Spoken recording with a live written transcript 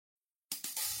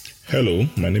Hello,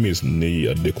 my name is Neyi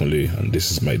Adekunle, and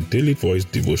this is my daily voice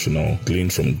devotional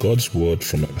gleaned from God's word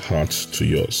from my heart to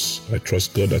yours. I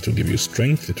trust God that will give you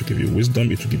strength, it will give you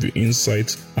wisdom, it will give you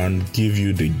insight, and give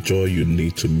you the joy you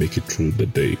need to make it through the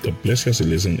day. God bless you as you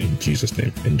listen in Jesus'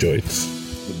 name. Enjoy it.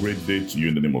 A great day to you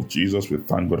in the name of Jesus. We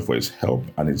thank God for His help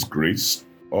and His grace.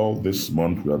 All this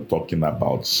month we are talking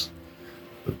about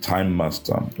the time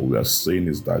master. What we are saying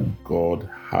is that God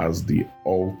has the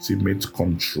ultimate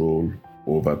control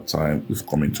over time. We've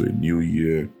come into a new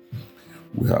year.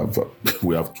 We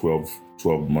have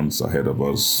 12 months ahead of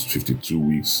us, 52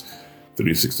 weeks,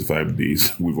 365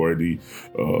 days. We've already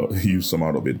used some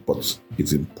out of it, but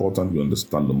it's important we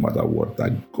understand, no matter what,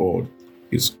 that God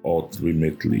is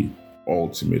ultimately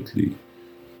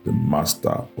the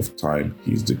master of time.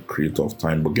 He's the creator of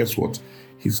time. But guess what?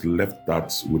 He's left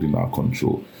that within our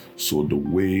control. So the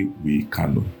way we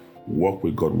can walk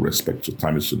with God with respect to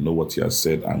time is to know what He has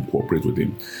said and cooperate with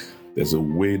Him. There's a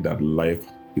way that life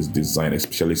is designed,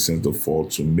 especially since the fall,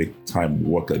 to make time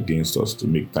work against us, to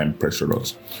make time pressure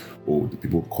us. Oh, the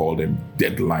people call them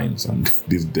deadlines, and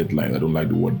these deadlines, I don't like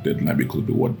the word deadline because of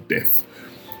the word death.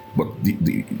 But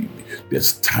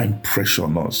there's time pressure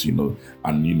on us, and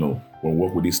when we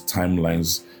work with these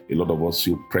timelines, a lot of us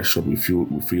feel pressured. We feel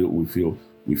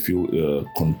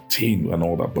contained and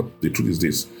all that. But the truth is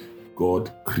this: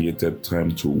 God created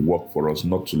time to work for us,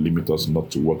 not to limit us, not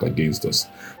to work against us.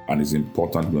 And it's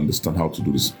important we understand how to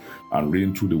do this. And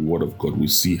reading through the Word of God, we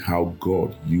see how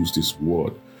God used His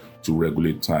Word to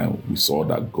regulate time. We saw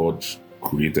that God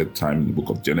created time in the book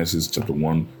of Genesis, chapter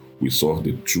 1. We saw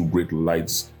the two great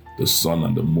lights, the sun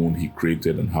and the moon He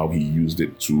created, and how He used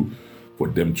it for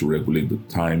them to regulate the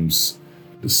times,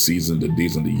 the season, the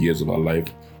days, and the years of our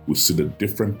life. We see the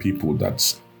different people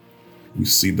we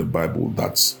see the Bible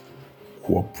that's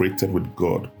cooperated with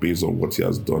God based on what He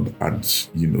has done and,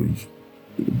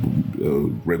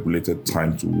 regulated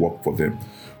time to work for them.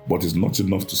 But it's not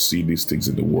enough to see these things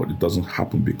in the Word. It doesn't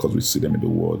happen because we see them in the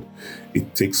Word.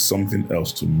 It takes something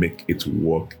else to make it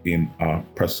work in our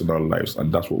personal lives.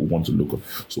 And that's what we want to look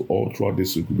at. So all throughout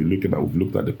this week, we've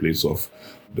looked at the place of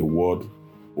the Word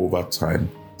over time.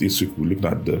 This week, we're looking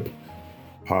at the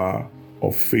power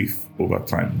of faith over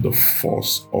time, the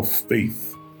force of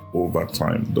faith over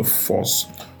time, the force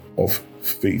of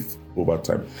faith over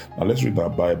time. Now let's read our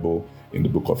Bible in the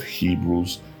book of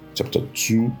Hebrews, chapter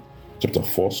 4,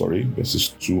 verses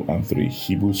 2 and 3.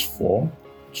 Hebrews 4,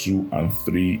 2 and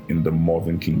 3 in the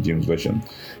Modern King James Version.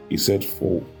 It said,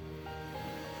 "For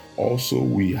also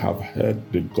we have heard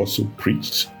the gospel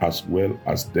preached as well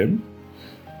as them,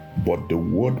 but the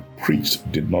word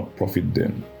preached did not profit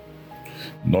them,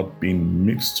 not being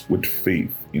mixed with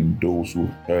faith in those who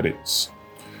heard it.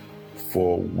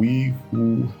 For we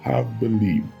who have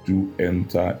believed do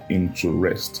enter into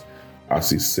rest. As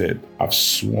He said, I've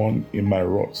sworn in my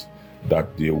wrath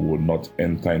that they will not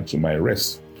enter into my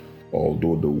rest,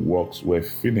 although the works were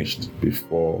finished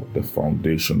before the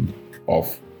foundation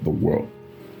of the world."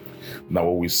 Now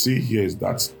what we see here is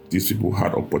that these people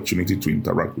had opportunity to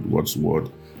interact with God's word.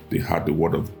 They had the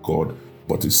word of God,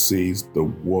 but it says the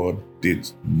word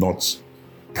did not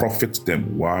profit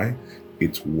them. Why?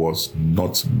 It was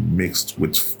not mixed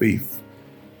with faith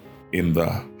in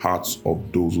the hearts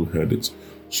of those who heard it.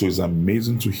 So it's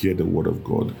amazing to hear the word of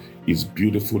God. It's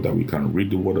beautiful that we can read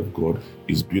the word of God.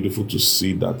 It's beautiful to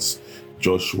see that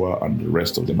Joshua and the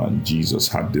rest of them and Jesus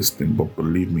had this thing. But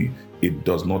believe me, it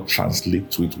does not translate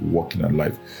to it working in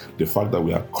life. The fact that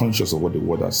we are conscious of what the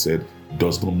word has said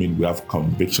does not mean we have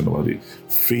conviction about it.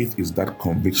 Faith is that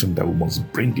conviction that we must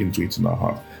bring into it in our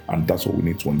heart. And that's what we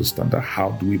need to understand, that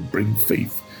how do we bring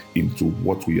faith into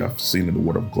what we have seen in the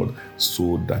Word of God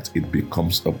so that it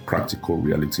becomes a practical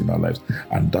reality in our lives.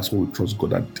 And that's what we trust God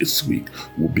that this week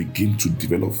we'll begin to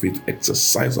develop faith,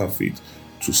 exercise our faith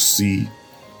to see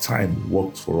time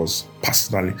work for us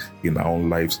personally in our own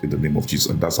lives in the name of Jesus.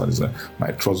 And that's how it is. And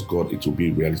I trust God it will be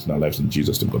a reality in our lives in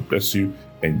Jesus' name. God bless you.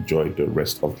 Enjoy the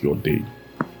rest of your day.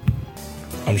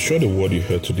 I'm sure the word you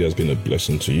heard today has been a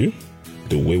blessing to you.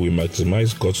 The way we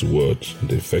maximize God's word,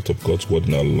 the effect of God's word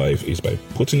in our life, is by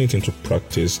putting it into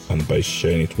practice and by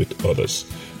sharing it with others.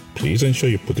 Please ensure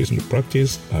you put this into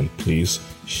practice and please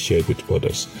share it with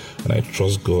others. And I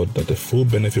trust God that the full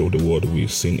benefit of the word will be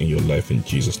seen in your life in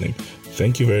Jesus' name.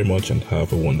 Thank you very much and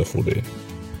have a wonderful day.